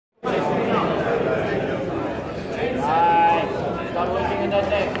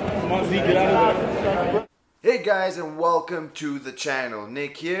Hey guys, and welcome to the channel.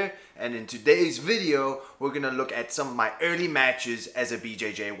 Nick here, and in today's video we're gonna look at some of my early matches as a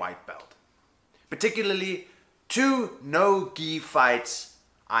BJJ white belt. Particularly 2 no-gi fights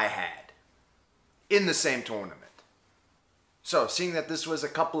I had in the same tournament. So seeing that this was a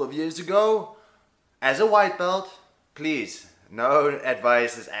couple of years ago, as a white belt, please, no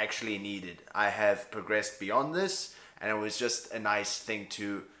advice is actually needed. I have progressed beyond this, and it was just a nice thing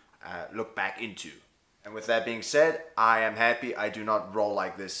to look back into. And with that being said, I am happy I do not roll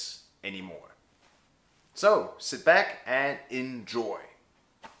like this anymore. So sit back and enjoy.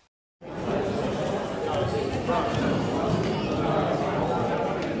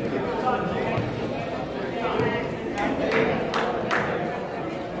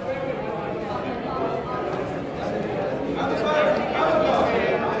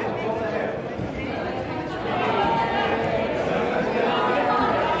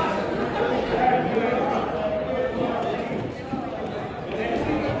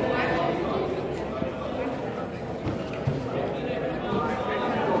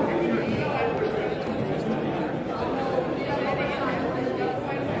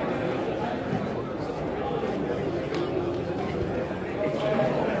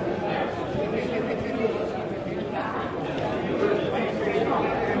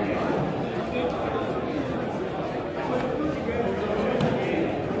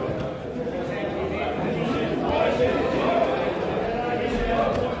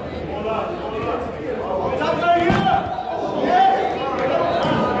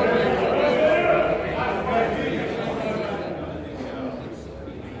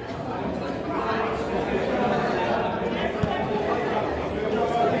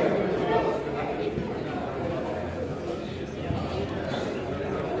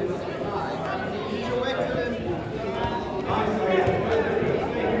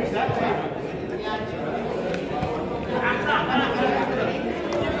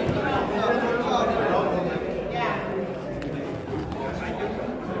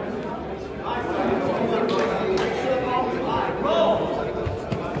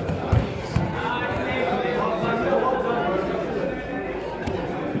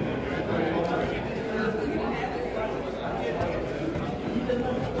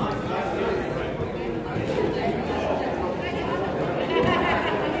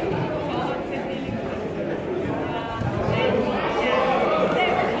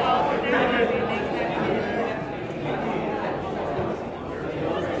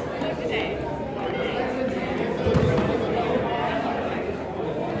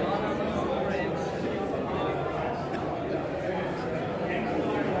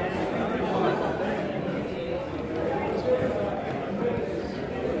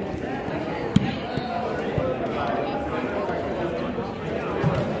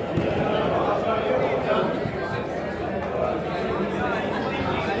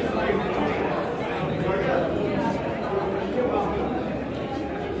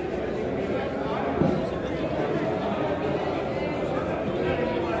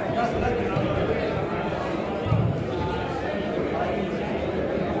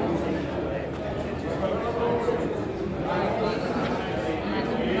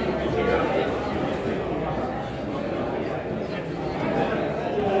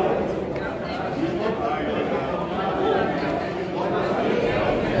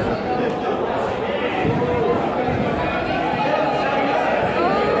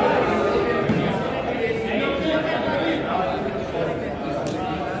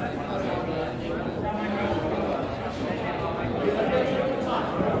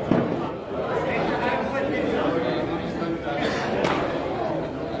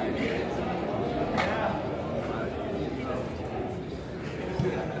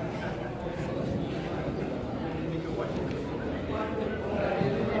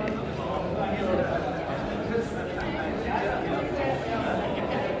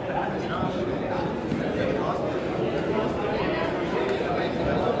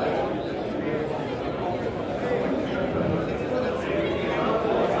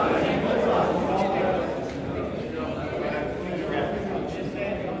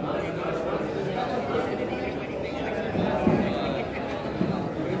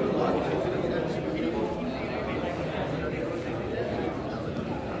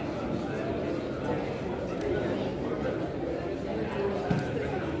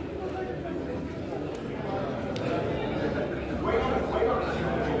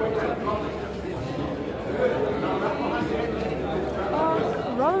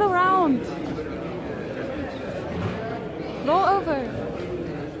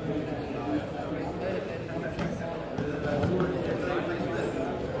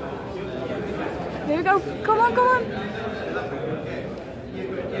 Go. Come on, come on.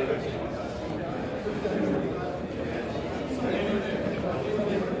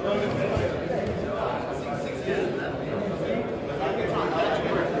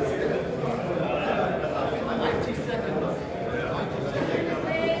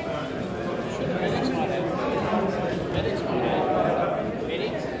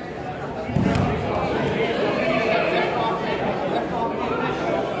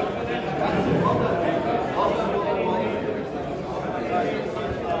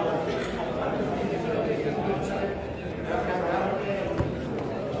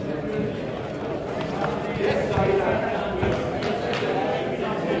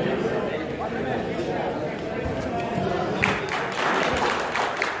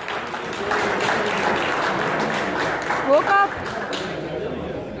 Walk up.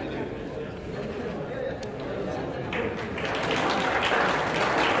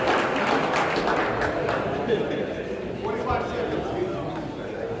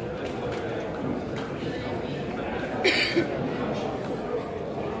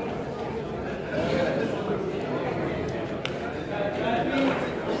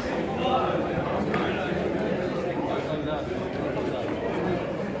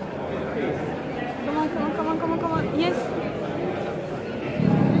 Come on. Yes.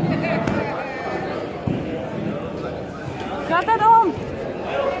 Gaat dat om?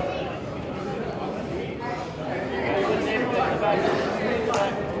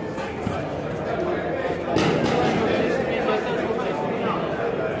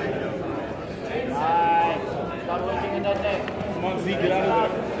 Start working in that neck. Come on, Zeke, get out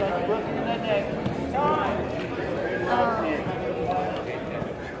of there. Start working in that neck.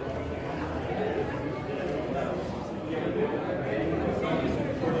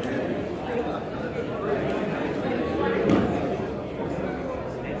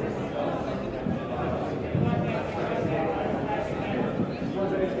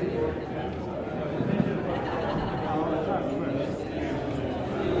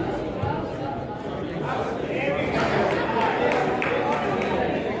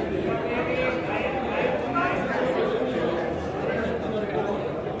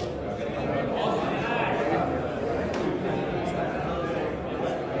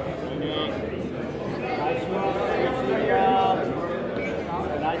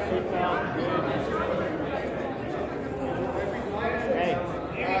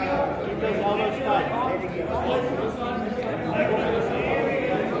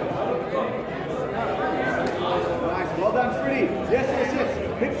 Well done, Freddie. Yes.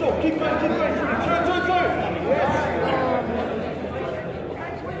 Hips off. Keep going, Freddie. Turn. Yes.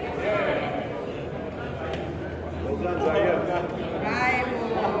 Well done, Zaire.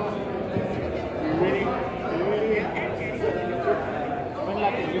 You ready?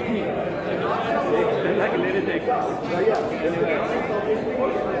 Like a little take.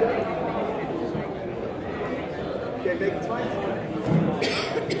 Okay, make it tight.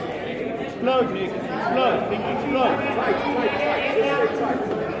 Explode, Nick. Explode. Think explode. Tight. Just stay tight.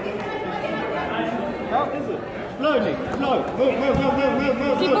 How is it? Explode, Nick. Explode. Move.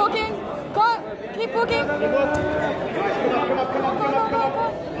 Keep walking. Go. Keep walking. Come on.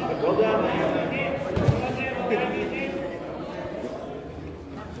 Well done.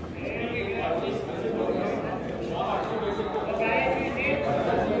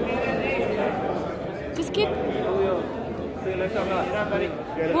 Just keep.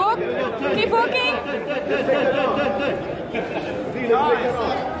 Walk. Keep walking.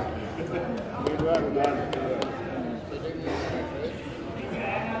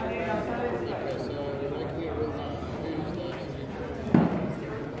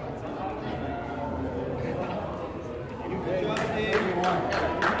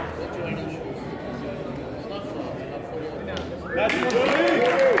 That's good.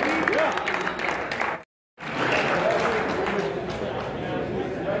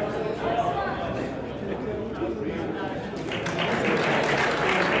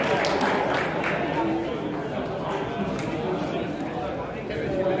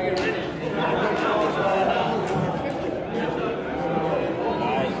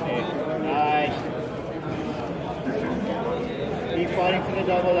 Keep fighting for the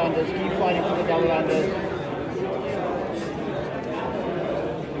double unders. Keep fighting for the double unders.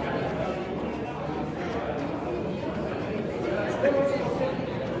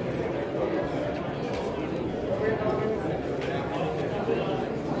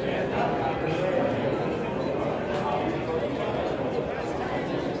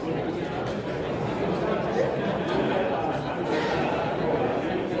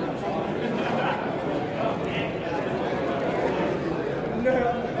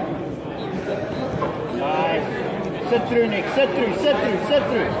 Sit through, Nick. Sit through, sit through, sit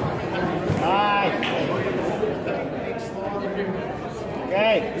through. Nice.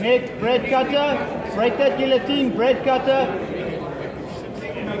 Okay, Nick, bread cutter. Break that guillotine, bread cutter.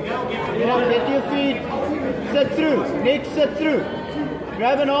 Come on, get to your feet. Sit through. Nick, sit through.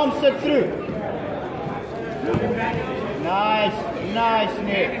 Grab an arm, sit through. Nice, nice,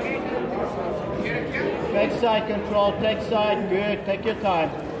 Nick. Take side control, take side. Good, take your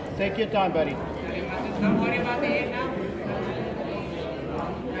time. Take your time, buddy. Don't worry about the end now.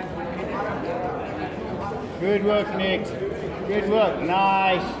 Good work, Nick. Good work.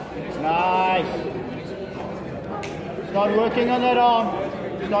 Nice. Nice. Start working on that arm.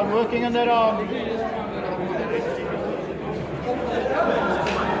 Start working on that arm.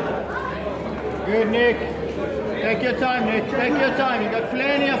 Good, Nick. Take your time, Nick. Take your time. You've got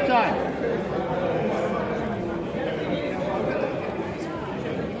plenty of time.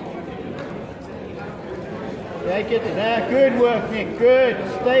 Take it there. Good work, Nick. Good.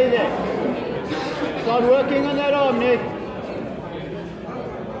 Stay there. Start working on that arm, Nick.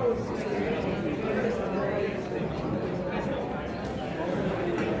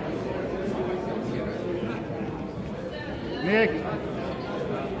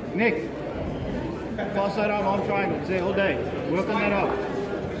 Nick. Pass that arm triangle. Say all day. Work on that arm.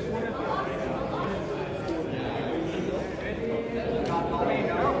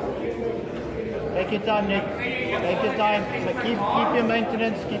 Take your time, Nick. Take your time. So keep your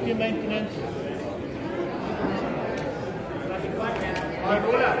maintenance. Keep your maintenance.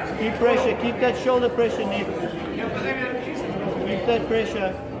 Keep pressure. Keep that shoulder pressure, Nick. Keep that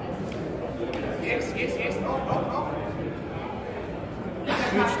pressure. Yes.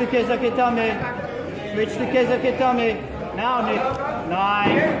 Switch to Kezaketame. Switch to Kezaketame. Now, Nick.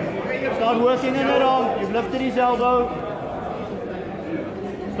 Nice. Start working on that arm. You've lifted his elbow.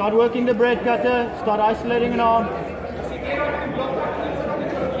 Start working the bread cutter. Start isolating an arm.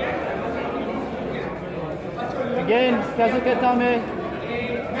 Again, Kezaketame.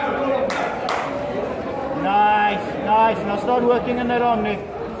 Nice. Now start working on that arm, Nick.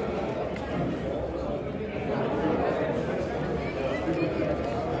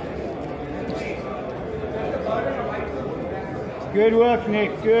 Good work,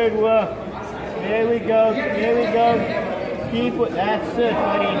 Nick. Good work. There we go. Keep it. That's it,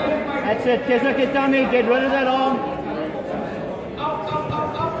 buddy. That's it. Kezaketame, get rid of that arm.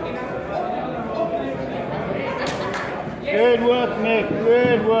 Good work, Nick.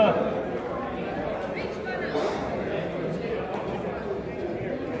 Good work.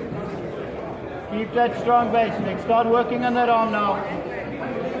 Keep that strong base, Nick. Start working on that arm now.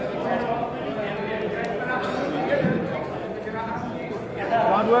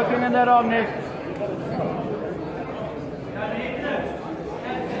 Start working on that arm, Nick.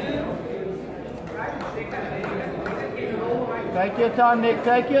 Take your time, Nick.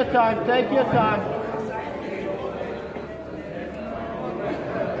 Take your time. Take your time.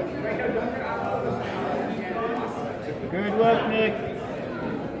 Good work, Nick.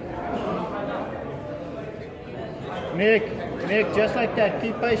 Nick, just like that.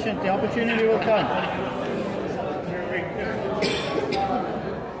 Keep patient. The opportunity will come.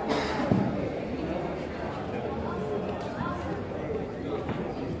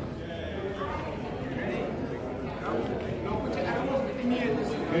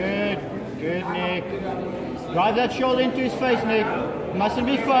 Good, Nick. Drive that shoulder into his face, Nick. Mustn't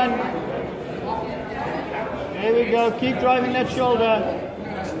be fun. There we go. Keep driving that shoulder.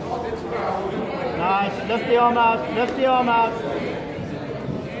 Nice. Lift the arm out. Lift the arm out.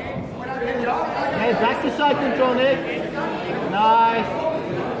 Hey, back to side control, Nick. Nice.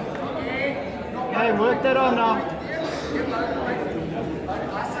 Hey, work that arm now.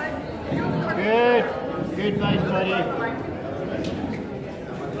 Good. Good base, buddy.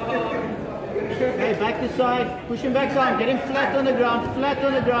 Okay, back to side. Push him back down. Get him flat on the ground. Flat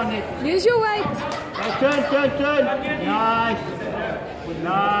on the ground, Nick. Use your weight. Okay, turn. Nice.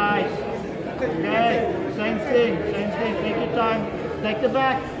 Okay, same thing. Take your time. Take the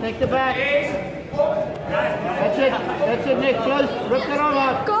back. That's it, Nick. Close. Rip that arm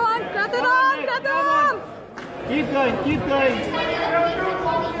out. Go on, cut it on, cut it on. Keep going.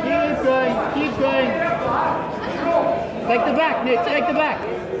 Take the back, Nick. Take the back.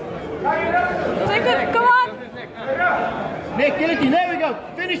 Take it, come on. Nick, guillotine. There we go.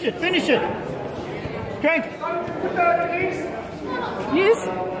 Finish it. Crank. Use.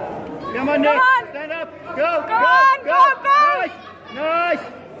 Come on, Nick. Come on. Stand up. Go. Go. Nice.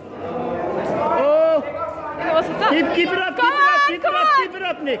 Oh. That was a tough. Keep it up. Come on. Keep it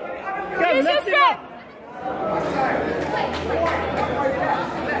up, Nick. Come, Use your lift it up. strength.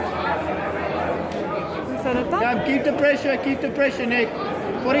 Zet het dan. Keep the pressure, Nick.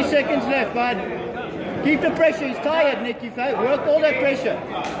 40 seconds left, bud. Keep the pressure, he's tired, Nick. You've worked all that pressure.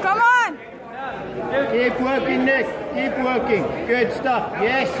 Come on. Keep working, Nick. Keep working. Good stuff.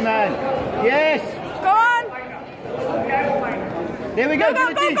 Yes, man. Yes. Go on. There we go.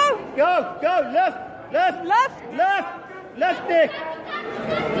 Go, go, go, go. Go. Left. Left, Nick.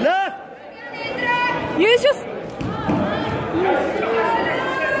 Left. Use your...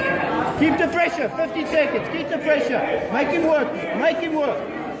 Keep the pressure. 15 seconds. Keep the pressure. Make him work.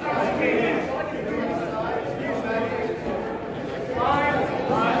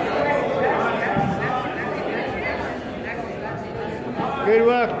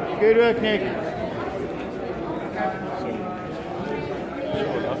 Good work, Nick.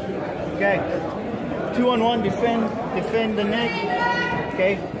 Okay, 2-on-1, defend the neck.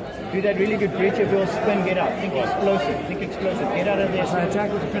 Okay, do that really good bridge of your spin, get out. Think explosive, get out of there. I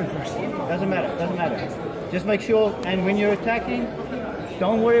attack or defend first? Doesn't matter. Just make sure, and when you're attacking,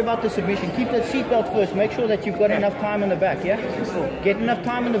 don't worry about the submission. Keep that seatbelt first. Make sure that you've got enough time in the back, yeah? Get enough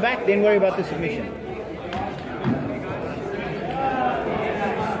time in the back, then worry about the submission.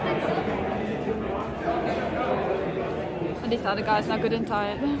 This other guy's not good and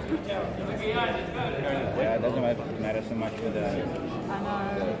tired. Yeah, it doesn't matter so much with the... I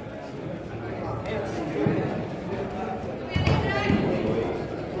know.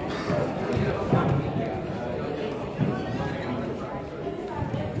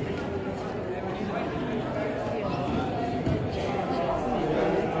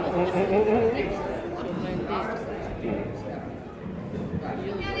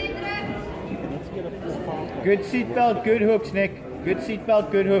 Good seatbelt, good hooks, Nick. Good seatbelt,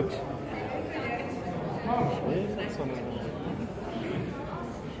 good hooks.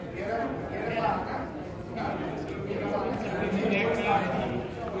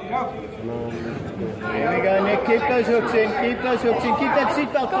 There we go, Nick. Keep those hooks in. Keep that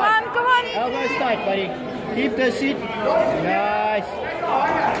seatbelt tight. Come on. Elbows tight, buddy. Keep the seat. Nice.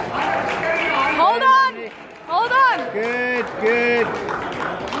 Hold on. Good.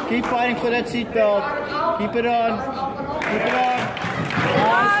 Keep fighting for that seatbelt. Keep it on.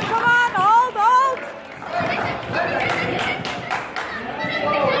 Nice. Come on, hold.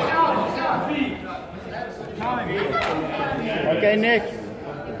 Okay, Nick.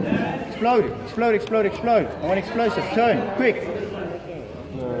 Explode. I want explosive. Turn, quick.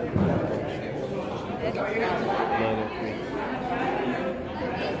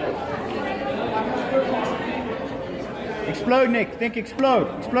 Explode, Nick. Think explode.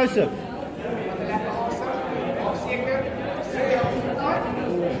 Explosive.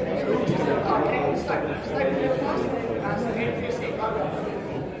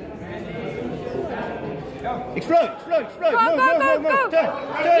 Explode. Go. Turn.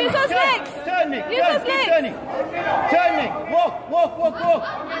 Use those legs. Turn, Nick. Use those Keep legs. turning. Turn, Nick. Walk.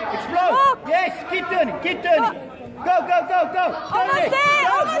 Explode. Walk. Yes, keep turning. Go. Almost there.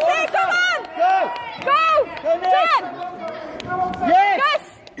 Come on. Go, Nick. 10. Yes.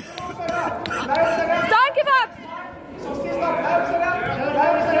 Don't give up.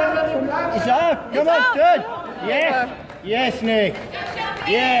 It's out. Come on, out. turn. Yes, Nick.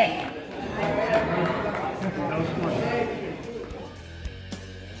 Yes.